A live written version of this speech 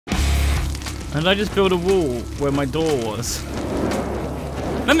And I just build a wall where my door was.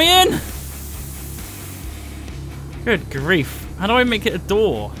 Let me in! Good grief. How do I make it a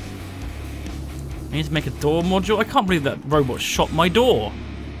door? I need to make a door module? I can't believe that robot shot my door.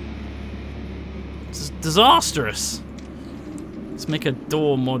 This is disastrous. Let's make a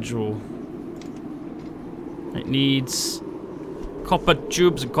door module. It needs copper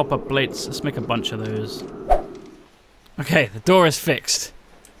tubes and copper plates. Let's make a bunch of those. Okay, the door is fixed.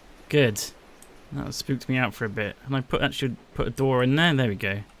 Good. That spooked me out for a bit. And I actually put a door in there. There we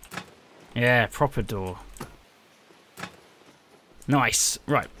go. Yeah, proper door. Nice.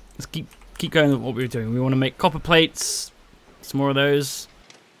 Right. Let's keep going with what we were doing. We want to make copper plates. Some more of those.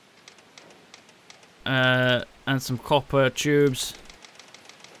 And some copper tubes.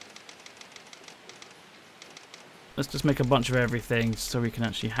 Let's just make a bunch of everything so we can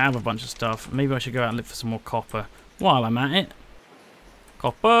actually have a bunch of stuff. Maybe I should go out and look for some more copper while I'm at it.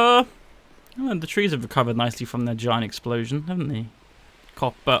 Copper. Oh, and the trees have recovered nicely from their giant explosion, haven't they?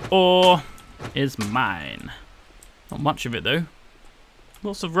 Copper ore is mine. Not much of it though.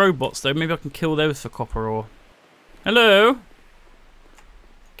 Lots of robots though. Maybe I can kill those for copper ore. Hello?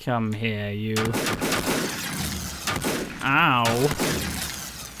 Come here, you. Ow.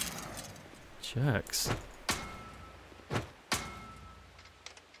 Jerks.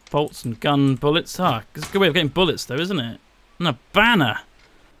 Bolts and gun bullets. Ah, it's a good way of getting bullets though, isn't it? And a banner.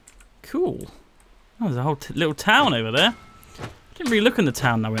 Cool. Oh, there's a whole little town over there. I didn't really look in the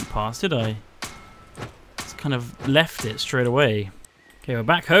town I went past, did I? Just kind of left it straight away. Okay, we're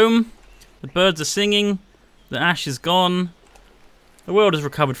back home. The birds are singing. The ash is gone. The world has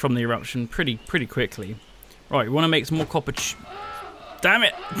recovered from the eruption pretty quickly. Right, we want to make some more copper. Damn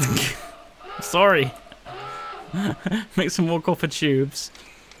it! Sorry. Make some more copper tubes.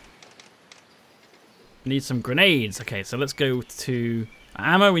 Need some grenades. Okay, so let's go to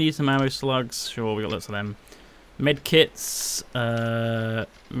ammo. We need some ammo slugs. Sure, we got lots of them. Medkits.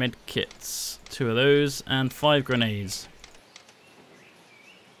 Medkits. 2 of those. And 5 grenades.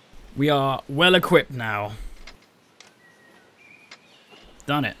 We are well equipped now.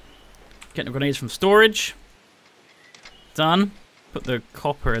 Done it. Getting the grenades from storage. Done. Put the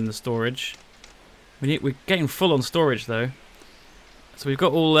copper in the storage. We're getting full on storage though. So we've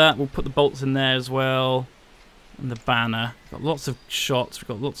got all that. We'll put the bolts in there as well. And the banner. Got lots of shots. We've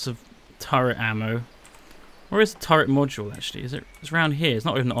got lots of turret ammo. Where is the turret module actually? Is it? It's around here. It's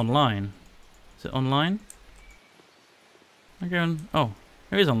not even online. Is it online? I'm going. Oh,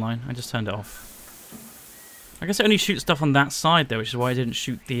 it is online. I just turned it off. I guess it only shoots stuff on that side though, which is why I didn't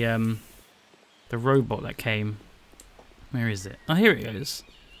shoot the robot that came. Where is it? Oh, here it is.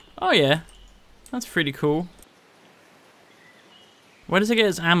 Oh yeah, that's pretty cool. Where does it get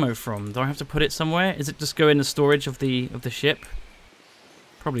its ammo from? Do I have to put it somewhere? Is it just go in the storage of the ship?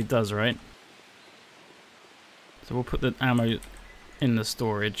 Probably does, right? So we'll put the ammo in the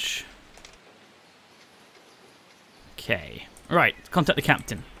storage. Okay. Right, contact the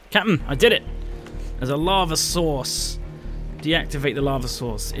captain. Captain, I did it! There's a lava source. Deactivate the lava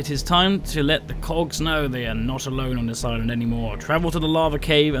source. It is time to let the cogs know they are not alone on this island anymore. Travel to the lava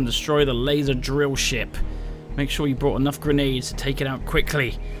cave and destroy the laser drill ship. Make sure you brought enough grenades to take it out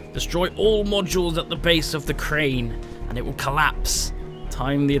quickly. Destroy all modules at the base of the crane and it will collapse.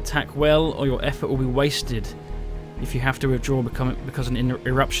 Time the attack well or your effort will be wasted. If you have to withdraw because an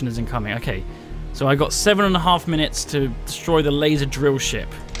eruption is incoming. Okay, so I got 7.5 minutes to destroy the laser drill ship.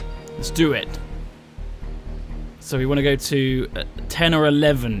 Let's do it. So we want to go to 10 or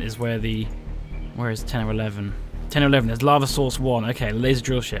 11 is where the... Where is 10 or 11? 10 or 11, there's lava source 1. Okay, laser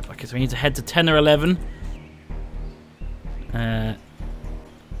drill ship. Okay, so we need to head to 10 or 11.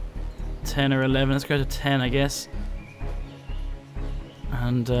 10 or 11, let's go to 10 I guess.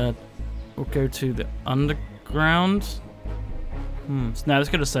 And we'll go to the underground. So now let's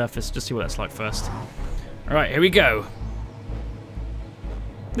go to the surface, just see what that's like first. Alright, here we go.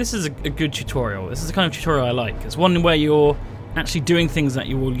 This is a good tutorial. This is the kind of tutorial I like. It's one where you're actually doing things that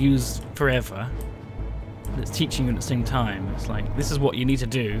you will use forever. But it's teaching you at the same time. It's like, this is what you need to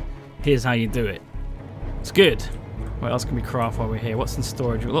do. Here's how you do it. It's good. What else can we craft while we're here? What's in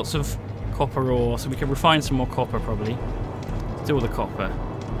storage? We've got lots of copper ore, so we can refine some more copper probably. Let's do all the copper.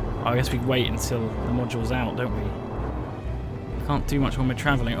 I guess we wait until the module's out, don't we? Can't do much when we're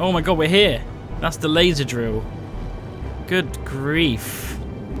traveling. Oh my god, we're here! That's the laser drill. Good grief.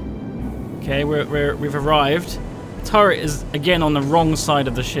 Okay, we've arrived. The turret is again on the wrong side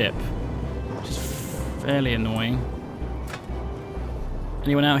of the ship, which is fairly annoying.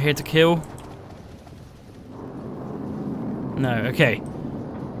 Anyone out here to kill? No, okay.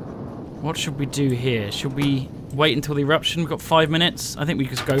 What should we do here? Should we wait until the eruption? We've got 5 minutes. I think we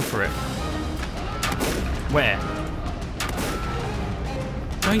just go for it. Where?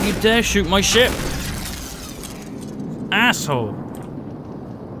 Don't you dare shoot my ship! Asshole!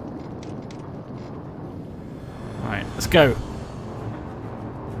 Alright, let's go.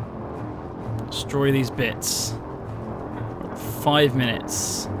 Destroy these bits. 5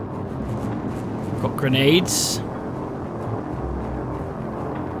 minutes. Got grenades.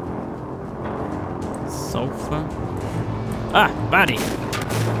 Sulfur. Ah, baddie.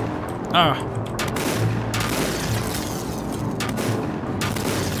 Ah.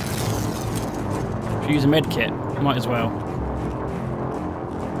 Should use a med kit. Might as well.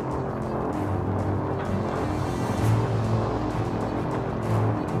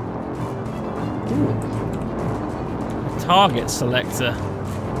 Ooh. Target selector.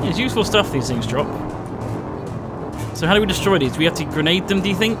 Yeah, it's useful stuff these things drop. So how do we destroy these? Do we have to grenade them, do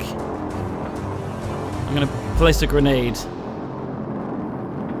you think? I'm gonna place a grenade.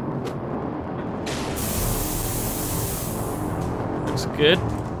 Looks good.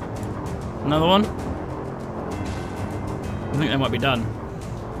 Another one. I think that might be done.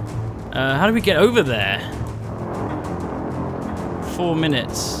 How do we get over there? 4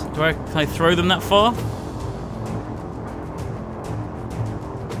 minutes. Can I throw them that far?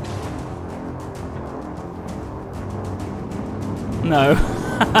 No.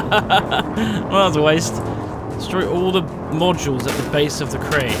 Well, that was a waste. Destroy all the modules at the base of the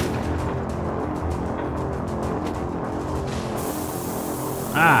crate.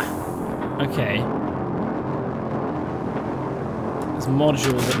 Ah. Okay. There's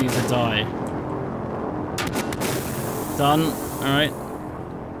modules that need to die. Done. Alright.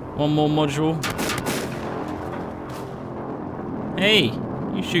 One more module. Hey!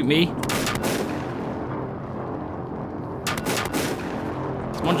 You shoot me.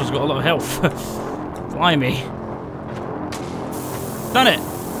 This module's got a lot of health. Blimey. Done it!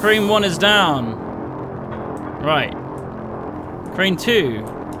 Crane 1 is down. Right. Crane 2.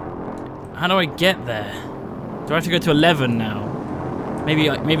 How do I get there? Do I have to go to 11 now? Maybe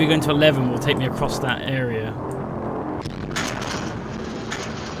going to 11 will take me across that area.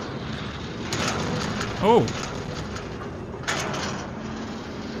 Oh.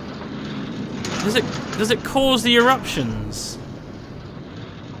 Does it cause the eruptions?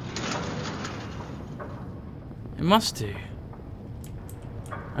 It must do.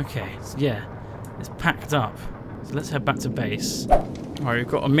 Okay, so yeah. It's packed up. So let's head back to base. Alright, we've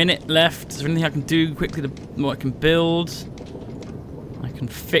got a minute left. Is there anything I can do quickly what I can build? I can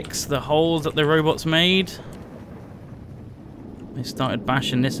fix the holes that the robots made. They started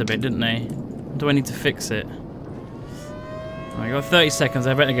bashing this a bit, didn't they? Do I need to fix it? I got 30 seconds,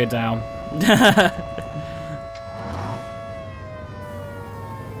 I better go down.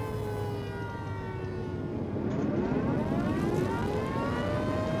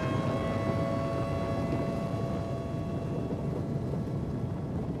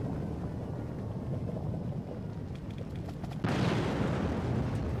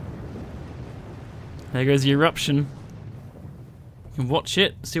 There goes the eruption. You can watch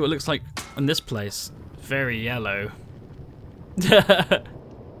it, see what it looks like in this place. Very yellow.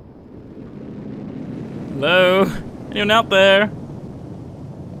 Hello? Anyone out there?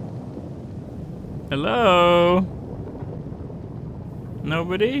 Hello?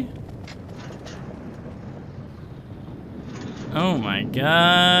 Nobody? Oh my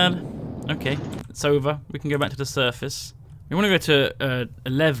god. Okay, it's over. We can go back to the surface. We want to go to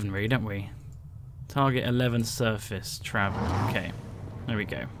 11, really, don't we? Target 11 surface travel. Okay, there we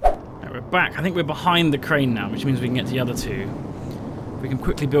go. Right, we're back. I think we're behind the crane now, which means we can get to the other two. We can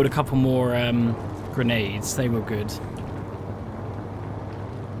quickly build a couple more grenades. They were good.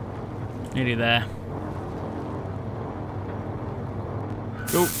 Nearly there.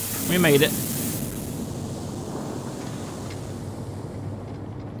 Cool. We made it.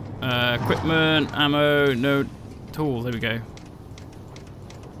 Equipment, ammo, no tools. There we go.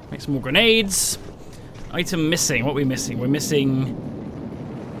 Make some more grenades. Item missing. What are we missing? We're missing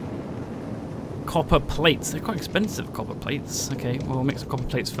copper plates. They're quite expensive, copper plates. Okay, well, we'll make some copper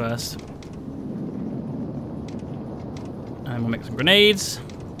plates first. And we'll make some grenades.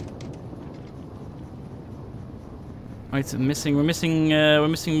 Item missing. We're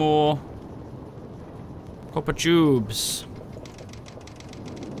missing more copper tubes.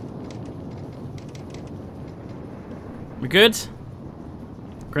 We good?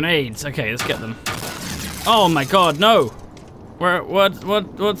 Grenades. Okay, let's get them. Oh my god, no!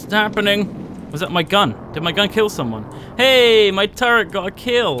 What's happening? Was that my gun? Did my gun kill someone? Hey, my turret got a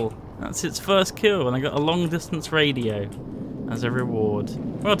kill! That's its first kill, and I got a long distance radio as a reward.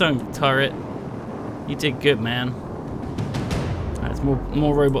 Well done, turret. You did good, man. There's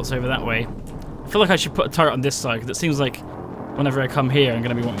more robots over that way. feel like I should put a turret on this side, because it seems like whenever I come here, I'm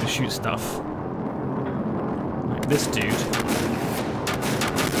going to be wanting to shoot stuff. Like this dude.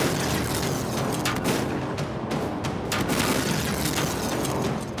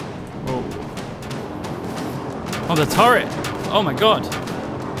 Whoa. Oh, the turret! Oh my god!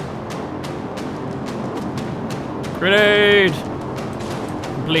 Grenade!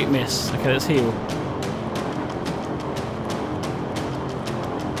 Complete miss. Okay, let's heal.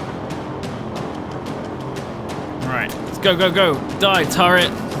 Alright, let's go, go, go! Die,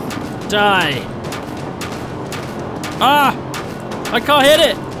 turret! Die! Ah! I can't hit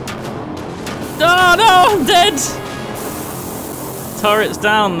it! Oh no, I'm dead! Turret's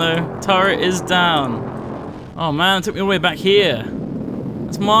down though. Turret is down. Oh man, it took me all the way back here.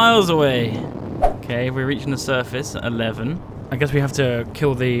 That's miles away. Okay, we're reaching the surface at 11. I guess we have to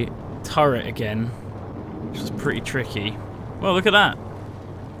kill the turret again, which is pretty tricky. Well, look at that.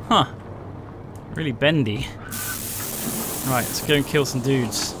 Huh. Really bendy. Right, let's go and kill some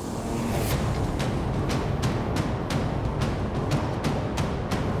dudes.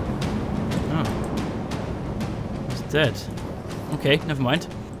 Oh. He's dead. Okay, never mind.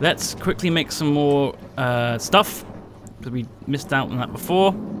 Let's quickly make some more stuff, because we missed out on that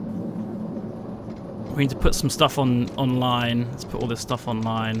before. We need to put some stuff online. Let's put all this stuff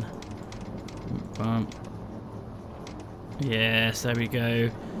online. Yes, there we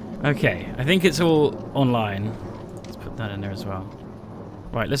go. Okay, I think it's all online. Let's put that in there as well.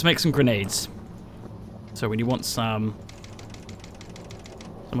 Right, let's make some grenades. So when you want some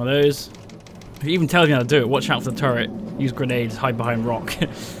of those. It even tells me how to do it. Watch out for the turret. Use grenades, hide behind rock.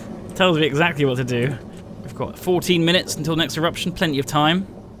 Tells me exactly what to do. We've got 14 minutes until next eruption, plenty of time.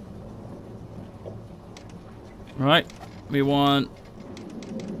 Right, we want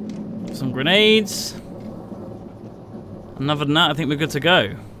some grenades. And other than that, I think we're good to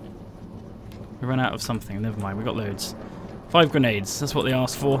go. We ran out of something, never mind, we got loads. 5 grenades, that's what they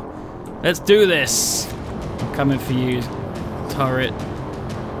asked for. Let's do this! I'm coming for you, turret.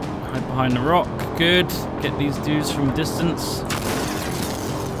 Hide behind the rock, good. Get these dudes from a distance.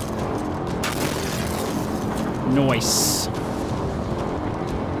 Nice.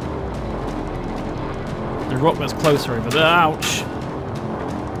 The rock that's closer over there. Ouch.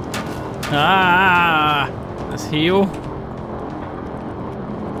 Ah! Let's heal.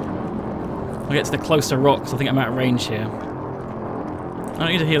 I'll get to the closer rocks. I think I'm out of range here. I don't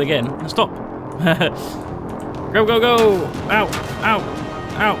need to heal again. Stop. Go, go, go! Ow! Ow!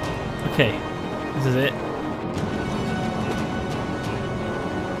 Ow! Okay. This is it.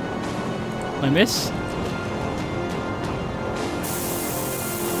 Did I miss?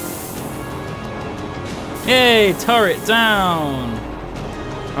 Yay! Turret down!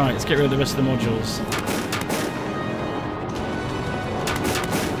 Alright, let's get rid of the rest of the modules.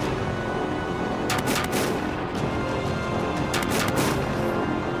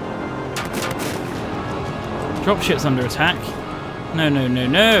 Dropship's under attack. No, no, no,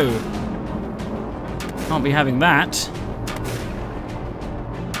 no! Can't be having that.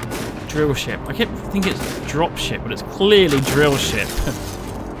 Drill ship. I keep thinking it's dropship, but it's clearly drill ship.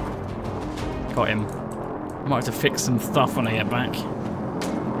 Got him. I might have to fix some stuff when I get back.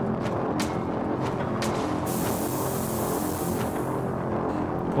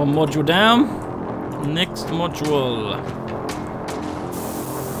 One module down. Next module.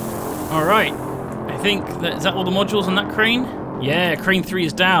 Alright. I think is that all the modules on that crane? Yeah, crane 3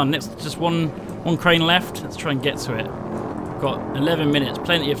 is down. Next, just one crane left. Let's try and get to it. Got 11 minutes,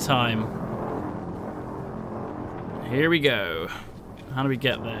 plenty of time. Here we go. How do we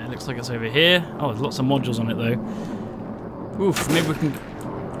get there? Looks like it's over here. Oh, there's lots of modules on it though. Oof, maybe we can...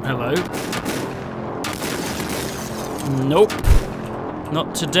 Hello. Nope.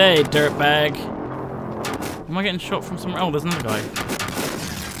 Not today, dirtbag. Am I getting shot from somewhere? Oh, there's another guy.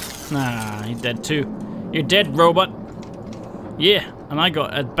 Nah, you're dead too. You're dead, robot. Yeah, and I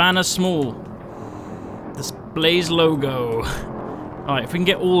got a banner small. Displays logo. Alright, if we can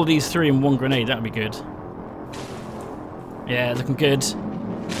get all of these 3 in one grenade, that would be good. Yeah, looking good.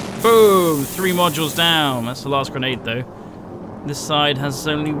 Boom! 3 modules down. That's the last grenade, though. This side has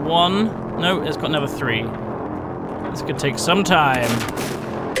only 1. No, it's got another 3. This could take some time.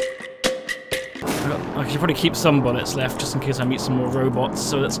 I should probably keep some bullets left, just in case I meet some more robots.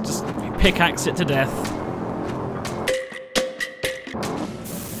 So let's just pickaxe it to death.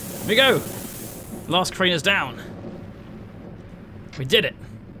 Here we go! Last crane is down. We did it!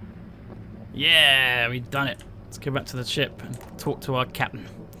 Yeah, we've done it. Let's go back to the ship and talk to our captain.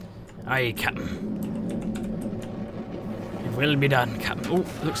 Aye, captain. It will be done, captain.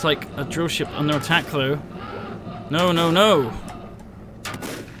 Oh, looks like a drill ship under attack, though. No, no, no.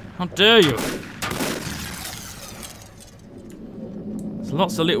 How dare you? There's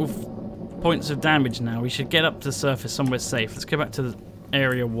lots of little points of damage now. We should get up to the surface somewhere safe. Let's go back to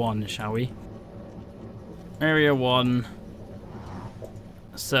area 1, shall we? Area 1.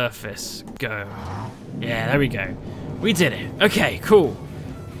 Surface. Go. Yeah, there we go. We did it. Okay, cool.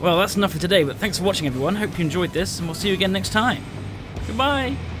 Well, that's enough for today, but thanks for watching, everyone. Hope you enjoyed this, and we'll see you again next time.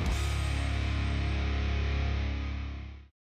 Goodbye.